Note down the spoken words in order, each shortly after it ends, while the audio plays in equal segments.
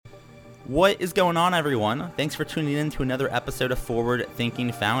What is going on, everyone? Thanks for tuning in to another episode of Forward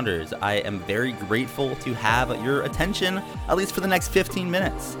Thinking Founders. I am very grateful to have your attention, at least for the next 15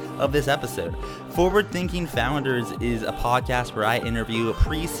 minutes of this episode. Forward Thinking Founders is a podcast where I interview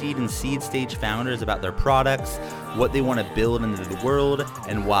pre-seed and seed stage founders about their products, what they want to build into the world,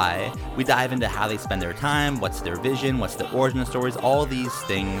 and why. We dive into how they spend their time, what's their vision, what's their origin stories, all these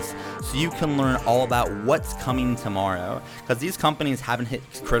things, so you can learn all about what's coming tomorrow. Because these companies haven't hit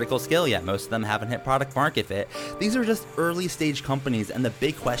critical scale yet. Most of them haven't hit product market fit. These are just early stage companies, and the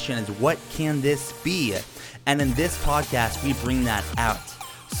big question is, what can this be? And in this podcast, we bring that out.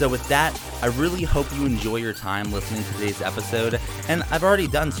 So with that, I really hope you enjoy your time listening to today's episode. And I've already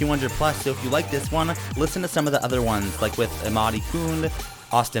done 200 plus, so if you like this one, listen to some of the other ones, like with Imadi Kund,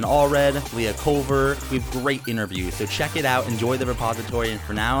 Austin Allred, Leah Culver. We have great interviews, so check it out, enjoy the repository, and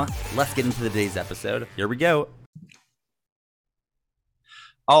for now, let's get into today's episode. Here we go.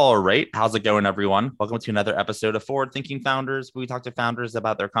 All right. How's it going, everyone? Welcome to another episode of Forward Thinking Founders. We talk to founders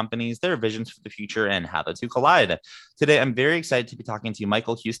about their companies, their visions for the future, and how the two collide. Today, I'm very excited to be talking to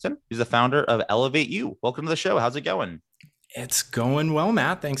Michael Houston, who's the founder of Elevate U. Welcome to the show. How's it going? It's going well,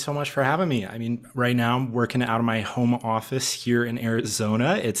 Matt. Thanks so much for having me. I mean, right now I'm working out of my home office here in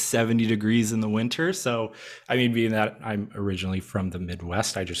Arizona. It's 70 degrees in the winter. So, I mean, being that I'm originally from the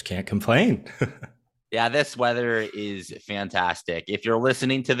Midwest, I just can't complain. Yeah, this weather is fantastic. If you're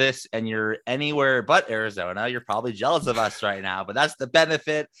listening to this and you're anywhere but Arizona, you're probably jealous of us right now, but that's the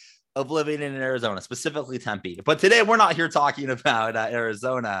benefit of living in Arizona, specifically Tempe. But today we're not here talking about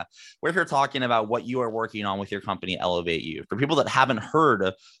Arizona. We're here talking about what you are working on with your company, Elevate U. For people that haven't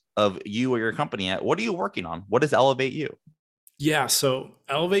heard of you or your company yet, what are you working on? What is Elevate U? Yeah, so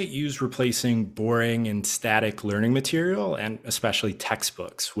Elevate U is replacing boring and static learning material, and especially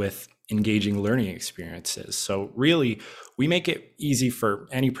textbooks, with engaging learning experiences. So really, we make it easy for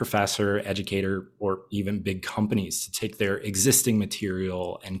any professor, educator, or even big companies to take their existing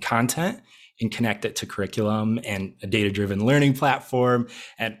material and content and connect it to curriculum and a data-driven learning platform.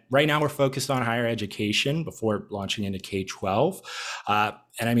 And right now we're focused on higher education before launching into K-12.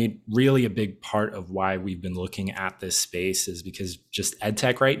 And I mean, really a big part of why we've been looking at this space is because just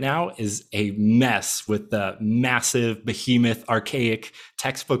EdTech right now is a mess with the massive, behemoth, archaic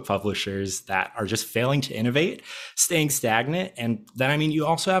textbook publishers that are just failing to innovate, staying stagnant. And then, I mean, you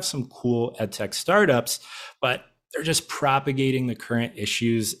also have some cool EdTech startups, but they're just propagating the current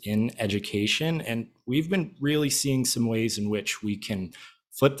issues in education. And we've been really seeing some ways in which we can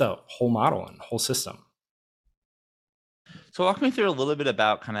flip the whole model and whole system. So walk me through a little bit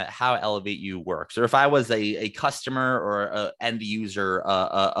about kind of how Elevate U works. Or if I was a customer or an end user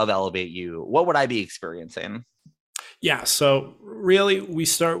of Elevate U, what would I be experiencing? Yeah, so really we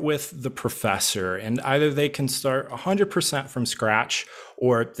start with the professor, and either they can start 100% from scratch,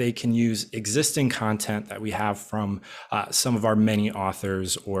 or they can use existing content that we have from some of our many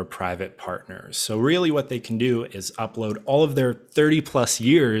authors or private partners. So really what they can do is upload all of their 30 plus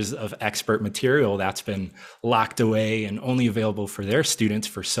years of expert material that's been locked away and only available for their students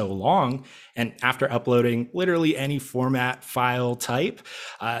for so long. And after uploading literally any format, file type,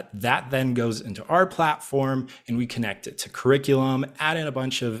 that then goes into our platform, and we connect it to curriculum, add in a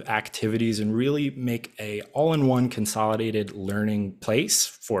bunch of activities, and really make a all-in-one consolidated learning place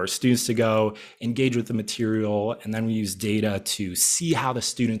for students to go engage with the material. And then we use data to see how the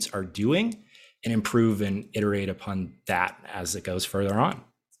students are doing and improve and iterate upon that as it goes further on.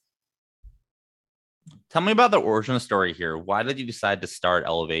 Tell me about the origin story here. Why did you decide to start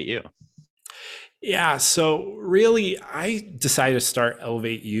Elevate U? Yeah, so really, I decided to start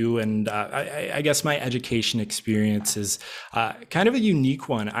Elevate U, and I guess my education experience is kind of a unique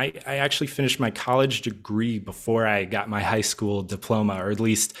one. I actually finished my college degree before I got my high school diploma, or at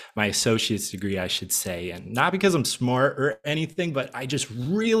least my associate's degree, I should say. And not because I'm smart or anything, but I just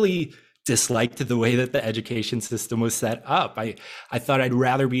really disliked the way that the education system was set up. I thought I'd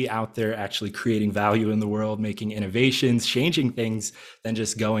rather be out there actually creating value in the world, making innovations, changing things, than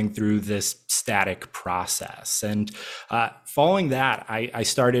just going through this static process. And following that, I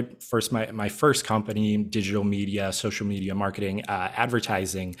started my first company, digital media, social media marketing,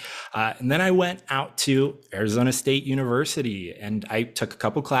 advertising. And then I went out to Arizona State University, and I took a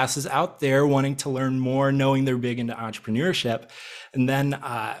couple classes out there wanting to learn more, knowing they're big into entrepreneurship. And then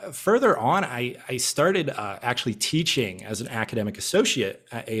further on, I started actually teaching as an academic associate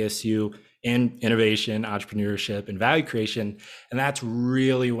at ASU in innovation, entrepreneurship, and value creation. And that's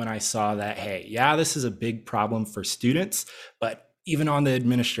really when I saw that, hey, yeah, this is a big problem for students, but even on the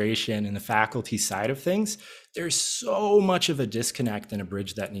administration and the faculty side of things, there's so much of a disconnect and a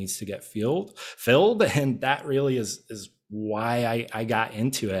bridge that needs to get filled. And that really is why I got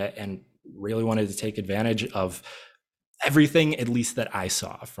into it. And really wanted to take advantage of everything, at least that I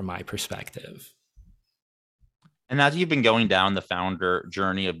saw from my perspective. And as you've been going down the founder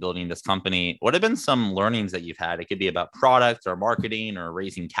journey of building this company, what have been some learnings that you've had? It could be about product or marketing or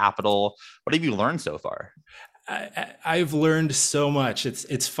raising capital. What have you learned so far? I've learned so much.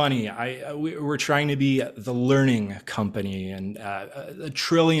 It's funny. We're trying to be the learning company and a $1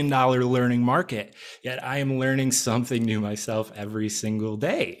 trillion learning market. Yet I am learning something new myself every single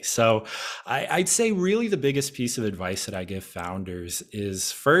day. So I'd say really the biggest piece of advice that I give founders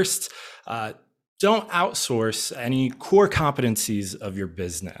is first, don't outsource any core competencies of your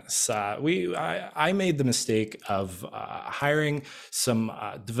business. I made the mistake of hiring some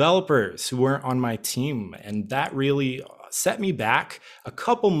developers who weren't on my team, and that really set me back a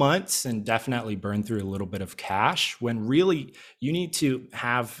couple months and definitely burned through a little bit of cash, when really you need to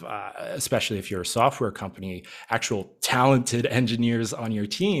have, especially if you're a software company, actual talented engineers on your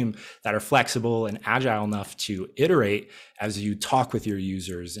team that are flexible and agile enough to iterate as you talk with your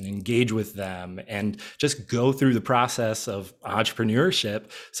users and engage with them and just go through the process of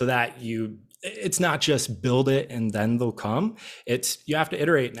entrepreneurship, so that it's not just build it and then they'll come. It's you have to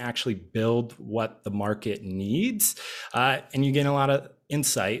iterate and actually build what the market needs. And you gain a lot of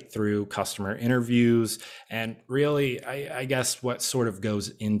insight through customer interviews. And really, I guess what sort of goes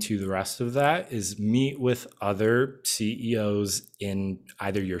into the rest of that is meet with other CEOs in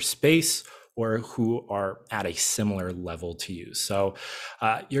either your space or who are at a similar level to you. So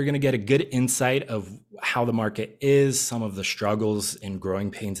you're going to get a good insight of how the market is, some of the struggles and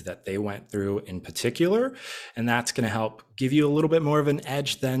growing pains that they went through in particular. And that's going to help give you a little bit more of an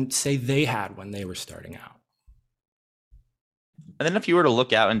edge than, say, they had when they were starting out. And then if you were to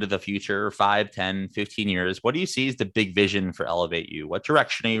look out into the future, 5, 10, 15 years, what do you see as the big vision for Elevate U? What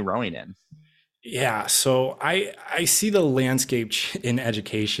direction are you rowing in? Yeah, so I see the landscape in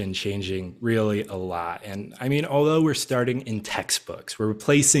education changing really a lot. And I mean, although we're starting in textbooks, we're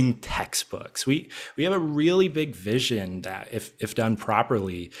replacing textbooks. We have a really big vision that if done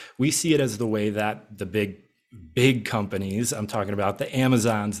properly, we see it as the way that the big companies, I'm talking about the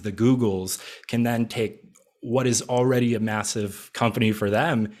Amazons, the Googles, can then take what is already a massive company for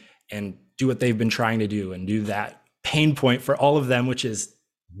them and do what they've been trying to do and do that pain point for all of them, which is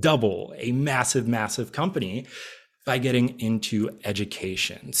double a massive company, by getting into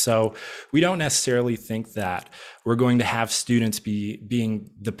education. So we don't necessarily think that we're going to have students being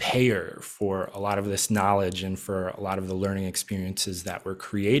the payer for a lot of this knowledge and for a lot of the learning experiences that we're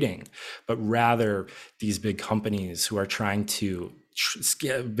creating, but rather these big companies who are trying to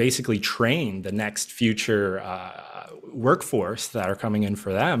basically train the next future workforce that are coming in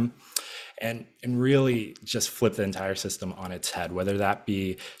for them. And really just flip the entire system on its head, whether that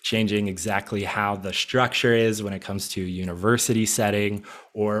be changing exactly how the structure is when it comes to a university setting,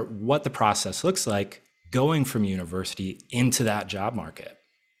 or what the process looks like going from university into that job market.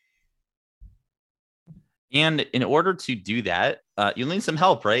 And in order to do that, you need some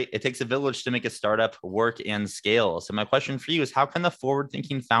help, right? It takes a village to make a startup work and scale. So my question for you is, how can the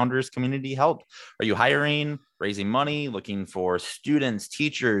forward-thinking founders community help? Are you hiring, raising money, looking for students,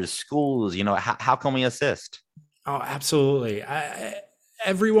 teachers, schools? How can we assist? Oh, absolutely.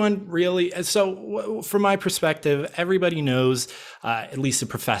 Everyone really. So from my perspective, everybody knows at least a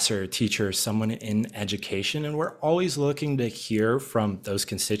professor, a teacher, someone in education. And we're always looking to hear from those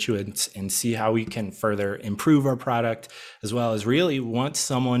constituents and see how we can further improve our product, as well as really once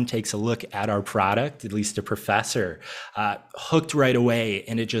someone takes a look at our product, at least a professor, hooked right away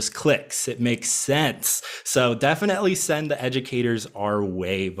and it just clicks. It makes sense. So definitely send the educators our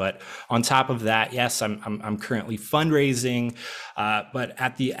way. But on top of that, yes, I'm currently fundraising, but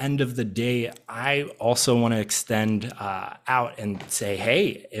at the end of the day, I also want to extend out and say,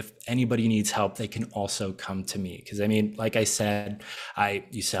 hey, if anybody needs help, they can also come to me. Because I mean, like I said, I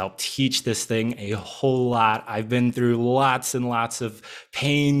used to help teach this thing a whole lot. I've been through lots and lots of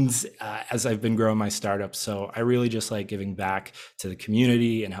pains as I've been growing my startup. So I really just like giving back to the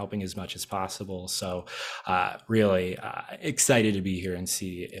community and helping as much as possible. So really excited to be here and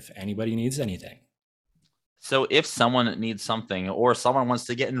see if anybody needs anything. So if someone needs something, or someone wants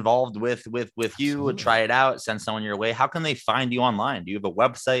to get involved with you, try it out, send someone your way, how can they find you online? Do you have a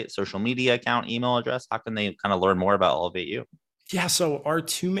website, social media account, email address? How can they kind of learn more about Elevate U? Yeah, so our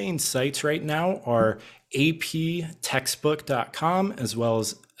two main sites right now are aptextbook.com as well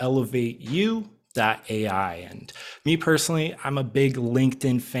as elevateu.ai. And me personally, I'm a big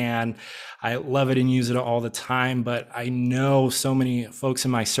LinkedIn fan. I love it and use it all the time, but I know so many folks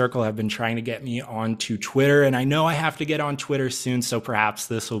in my circle have been trying to get me onto Twitter, and I know I have to get on Twitter soon, so perhaps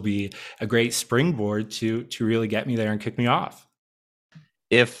this will be a great springboard to really get me there and kick me off.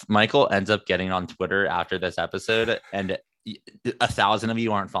 If Michael ends up getting on Twitter after this episode and 1,000 of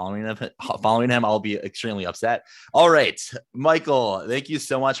you aren't following him, I'll be extremely upset. All right, Michael, thank you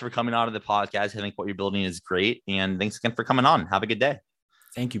so much for coming on to the podcast. I think what you're building is great. And thanks again for coming on. Have a good day.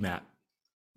 Thank you, Matt.